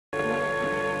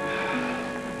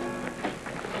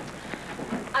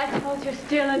I suppose you're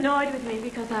still annoyed with me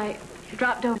because I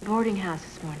dropped over to the boarding house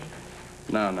this morning.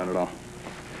 No, not at all.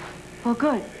 Well,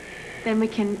 good. Then we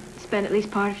can spend at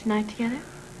least part of tonight together?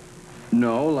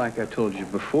 No, like I told you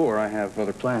before, I have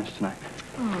other plans tonight.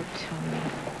 Oh, Tony.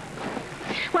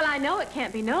 Well, I know it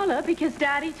can't be Nola because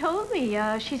Daddy told me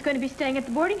she's going to be staying at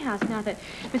the boarding house now that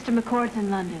Mr. McCord's in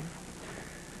London.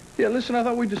 Yeah, listen, I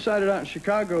thought we decided out in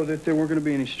Chicago that there weren't going to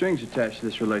be any strings attached to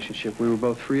this relationship. We were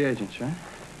both free agents, right?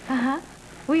 Uh-huh.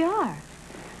 We are.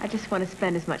 I just want to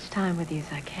spend as much time with you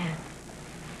as I can.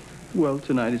 Well,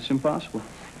 tonight it's impossible.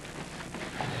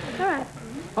 All right.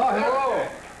 Oh, hello.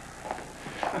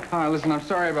 Hi, listen, I'm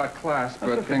sorry about class,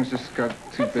 but things just got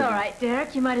too busy. It's all right,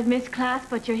 Derek. You might have missed class,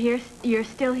 but you're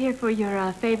still here for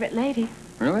your favorite lady.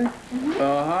 Really? Mm-hmm.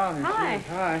 Hi.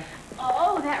 Hi.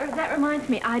 Oh, that reminds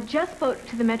me. I just spoke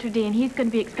to the Metro D, and he's going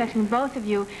to be expecting both of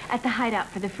you at the hideout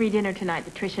for the free dinner tonight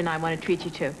that Tricia and I want to treat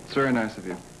you to. It's very nice of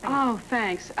you. Oh,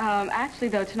 thanks. Actually,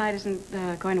 though, tonight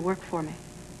isn't going to work for me.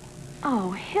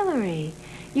 Oh, Hilary,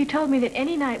 you told me that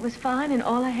any night was fine, and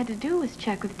all I had to do was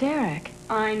check with Derek.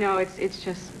 I know, it's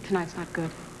just tonight's not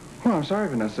good. Well, I'm sorry,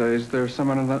 Vanessa. Is there some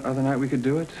other night we could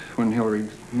do it when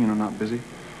Hilary's, not busy?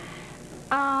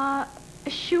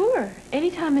 Sure.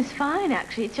 Anytime is fine,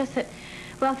 actually. It's just that,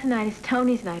 well, tonight is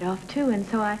Tony's night off, too, and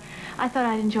so I thought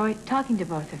I'd enjoy talking to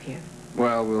both of you.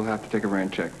 Well, we'll have to take a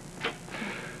rain check.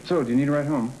 So, do you need a ride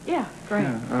home? Yeah, great.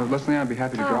 Yeah, Lesley, I'd be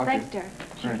happy to drop thanks, you. Derek.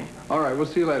 Sure. Right. All right, we'll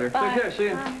see you later. Bye. Take care, see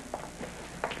you. Bye.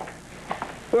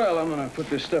 Well, I'm going to put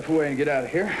this stuff away and get out of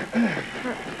here.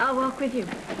 I'll walk with you.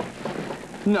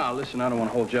 No, listen, I don't want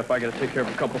to hold you up. I got to take care of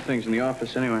a couple things in the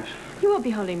office anyways. You won't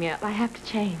be holding me up. I have to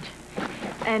change.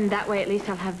 And that way, at least,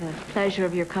 I'll have the pleasure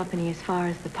of your company as far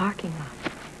as the parking lot.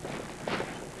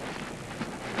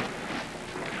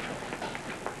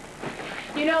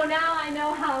 You know, now I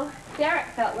know how Derek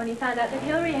felt when he found out that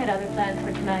Hilary had other plans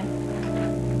for tonight.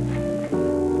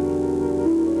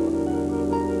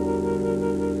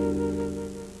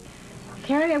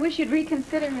 Carrie, I wish you'd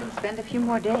reconsider and spend a few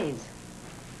more days.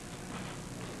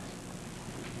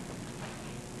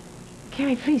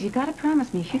 Carrie, please, you've got to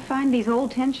promise me, if you find these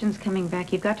old tensions coming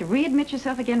back, you've got to readmit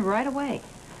yourself again right away.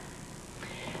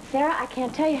 Sara, I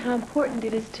can't tell you how important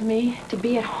it is to me to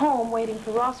be at home waiting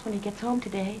for Ross when he gets home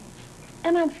today.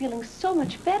 And I'm feeling so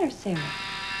much better, Sara.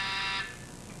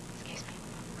 Excuse me.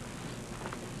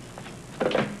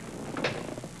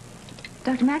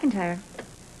 Dr. McIntyre?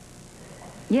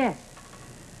 Yes.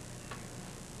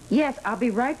 Yes, I'll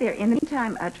be right there. In the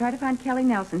meantime, try to find Kelly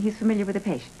Nelson. He's familiar with the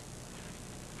patient.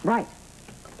 Right.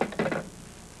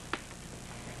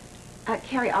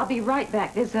 Carrie, I'll be right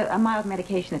back. There's a mild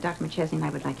medication that Dr. McChesney and I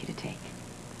would like you to take.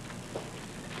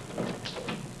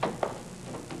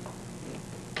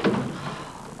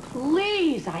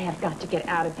 Please, I have got to get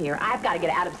out of here. I've got to get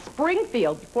out of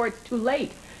Springfield before it's too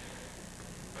late.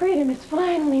 Freedom is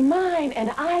finally mine,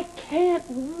 and I can't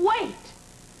wait.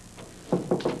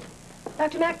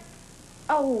 Dr. Mac...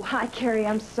 Oh, hi, Carrie.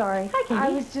 I'm sorry. Hi, Katie. I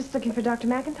was just looking for Dr.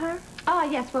 McIntyre. Ah,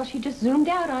 yes, well, she just zoomed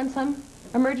out on some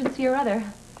emergency or other.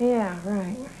 Yeah,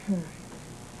 right.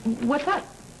 What's up?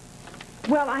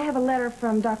 Well, I have a letter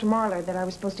from Dr. Marler that I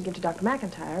was supposed to give to Dr.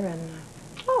 McIntyre, and...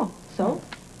 Oh, so?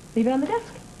 Leave it on the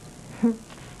desk.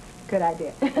 Good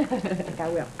idea. I think I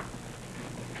will.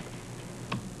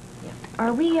 Yeah.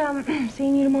 Are we,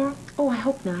 seeing you tomorrow? Oh, I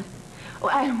hope not. Oh,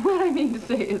 what I mean to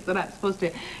say is that I'm supposed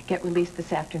to get released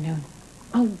this afternoon.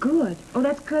 Oh, good. Oh,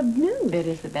 that's good news. It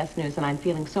is the best news, and I'm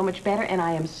feeling so much better, and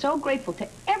I am so grateful to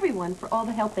everyone for all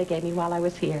the help they gave me while I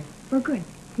was here. Well, good.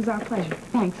 It was our pleasure.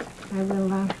 Thanks. I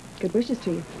will, good wishes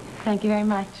to you. Thank you very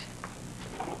much.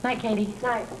 Night, Katie.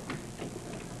 Night.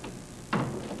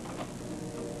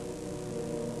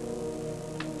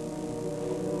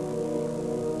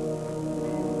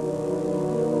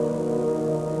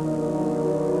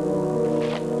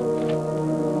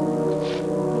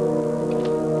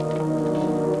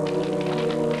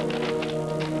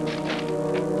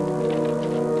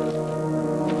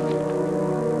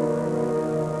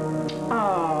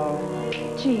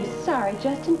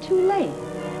 Justin, too late.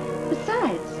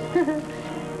 Besides,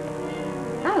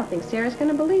 I don't think Sarah's going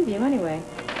to believe you anyway.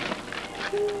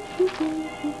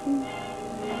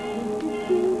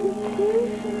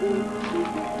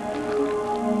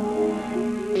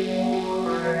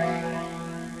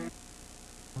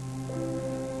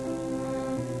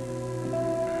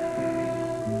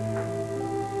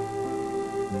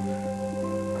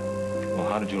 Well,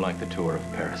 how did you like the tour of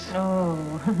Paris? Oh,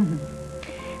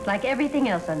 like everything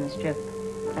else on this trip,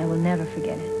 I will never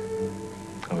forget it.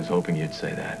 I was hoping you'd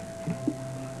say that.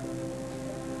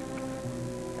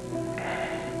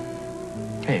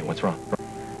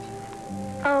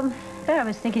 A Bert, I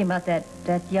was thinking about that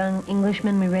young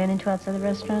Englishman we ran into outside the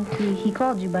restaurant. He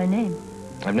called you by name.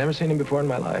 I've never seen him before in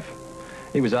my life.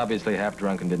 He was obviously half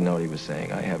drunk and didn't know what he was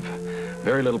saying. I have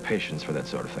very little patience for that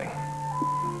sort of thing.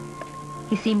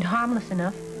 He seemed harmless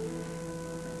enough.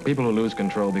 People who lose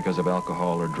control because of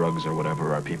alcohol or drugs or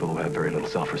whatever are people who have very little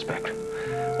self-respect.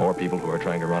 Or people who are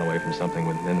trying to run away from something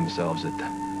within themselves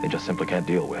that they just simply can't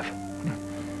deal with.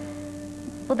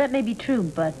 Well, that may be true,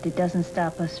 but it doesn't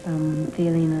stop us from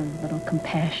feeling a little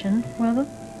compassion, will it?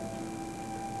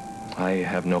 I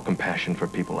have no compassion for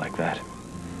people like that.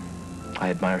 I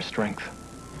admire strength.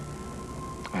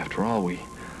 After all, we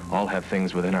all have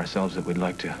things within ourselves that we'd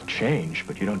like to change,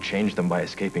 but you don't change them by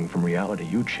escaping from reality.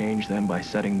 You change them by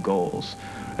setting goals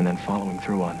and then following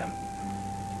through on them.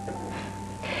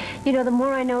 You know, the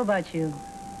more I know about you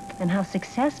and how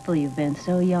successful you've been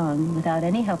so young without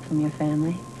any help from your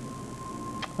family,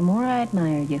 the more I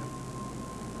admire you.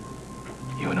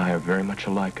 You and I are very much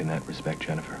alike in that respect,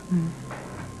 Jennifer.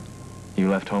 You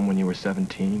left home when you were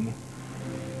 17.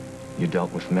 You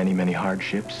dealt with many, many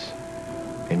hardships,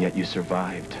 and yet you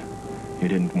survived. You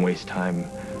didn't waste time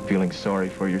feeling sorry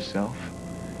for yourself.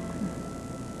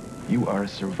 You are a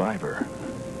survivor,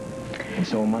 and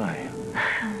so am I.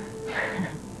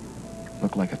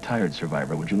 Look like a tired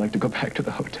survivor. Would you like to go back to the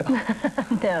hotel?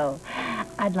 No.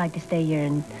 I'd like to stay here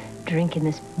and drink in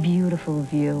this beautiful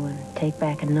view and take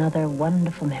back another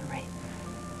wonderful memory.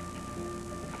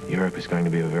 Europe is going to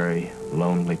be a very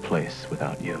lonely place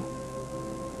without you.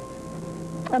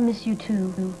 I miss you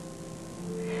too.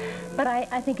 But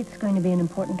I think it's going to be an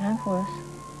important time for us.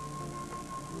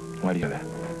 Why do you do that?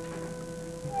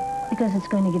 Because it's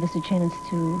going to give us a chance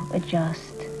to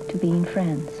adjust to being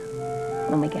friends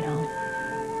when we get home.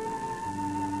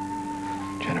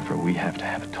 Jennifer, we have to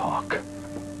have a talk.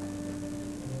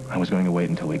 I was going to wait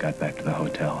until we got back to the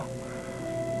hotel.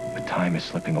 But time is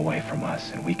slipping away from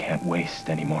us, and we can't waste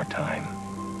any more time.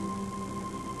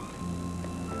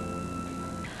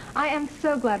 I am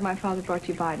so glad my father brought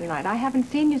you by tonight. I haven't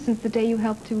seen you since the day you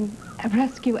helped to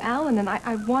rescue Alan, and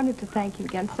I wanted to thank you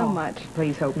again so much.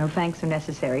 Please, Hope. No thanks are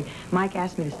necessary. Mike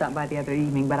asked me to stop by the other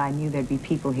evening, but I knew there'd be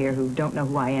people here who don't know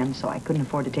who I am, so I couldn't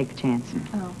afford to take the chance.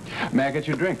 Oh. May I get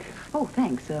you a drink? Oh,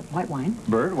 thanks. White wine.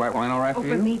 Bert, white wine all right for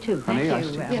you? Oh, for me, too. Honey, Thank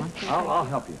you. Yes. I'll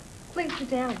help you. Please sit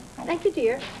down. Thank you,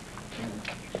 dear.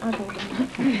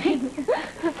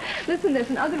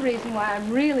 Listen, other reason why I'm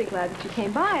really glad that you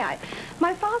came by.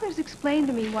 My father's explained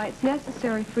to me why it's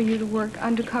necessary for you to work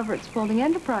undercover at Spaulding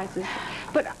Enterprises.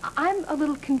 But I'm a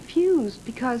little confused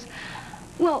because,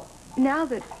 well, now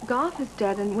that Goff is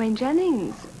dead and Wayne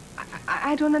Jennings,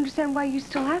 I don't understand why you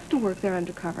still have to work there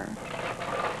undercover.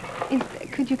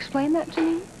 Could you explain that to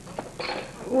me?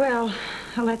 Well,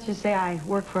 let's just say I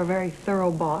work for a very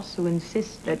thorough boss who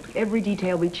insists that every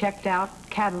detail be checked out,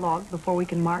 cataloged, before we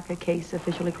can mark a case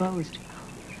officially closed.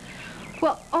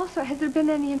 Well, also, has there been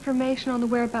any information on the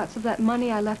whereabouts of that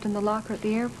money I left in the locker at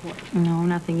the airport? No,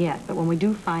 nothing yet. But when we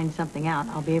do find something out,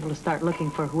 I'll be able to start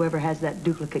looking for whoever has that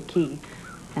duplicate key,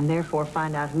 and therefore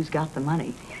find out who's got the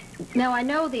money. Now, I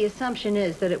know the assumption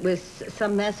is that it was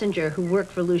some messenger who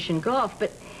worked for Lucian Goff,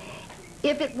 but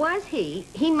if it was he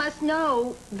must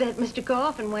know that Mr.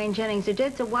 Goff and Wayne Jennings are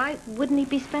dead, so why wouldn't he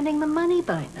be spending the money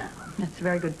by now? That's a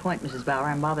very good point, Mrs. Bauer.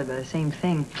 I'm bothered by the same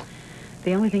thing.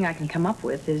 The only thing I can come up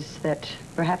with is that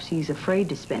perhaps he's afraid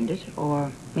to spend it,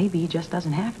 or maybe he just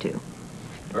doesn't have to.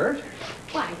 Bert?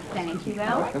 Why, thank you,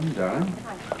 Al. Welcome, darling.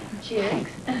 Cheers.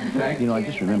 Thank you. You know, I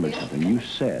just remembered something. You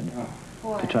said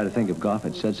to try to think if Goff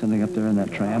had said something up there in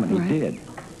that tram, and he did.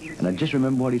 And I just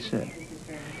remember what he said.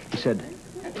 He said,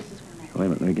 wait a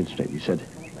minute, let me get straight. He said,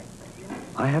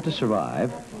 I have to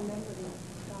survive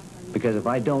because if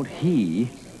I don't, he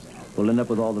will end up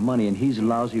with all the money, and he's a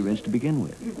lousy wrench to begin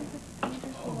with.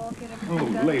 Oh,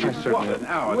 ladies, certainly an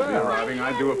hour to be arriving.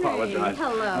 I do apologize.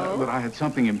 Hello. But I had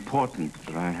something important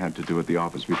that I had to do at the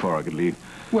office before I could leave.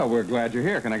 Well, we're glad you're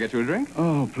here. Can I get you a drink?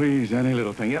 Oh, please, any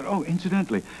little thing. Yeah. Oh,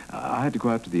 incidentally, I had to go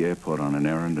out to the airport on an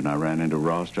errand, and I ran into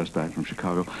Ross just back from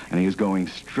Chicago, and he was going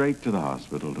straight to the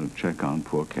hospital to check on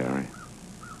poor Carrie.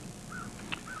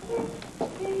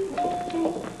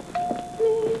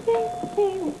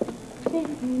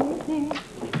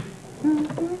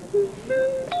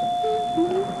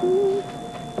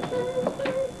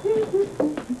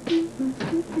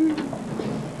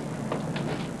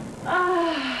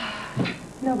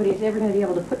 Nobody's ever going to be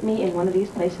able to put me in one of these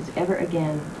places ever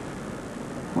again.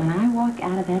 When I walk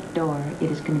out of that door, it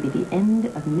is going to be the end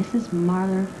of Mrs.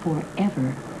 Marler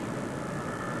forever.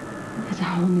 There's a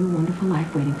whole new wonderful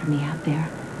life waiting for me out there.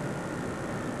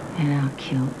 And I'll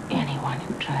kill anyone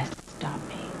who tries to stop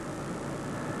me.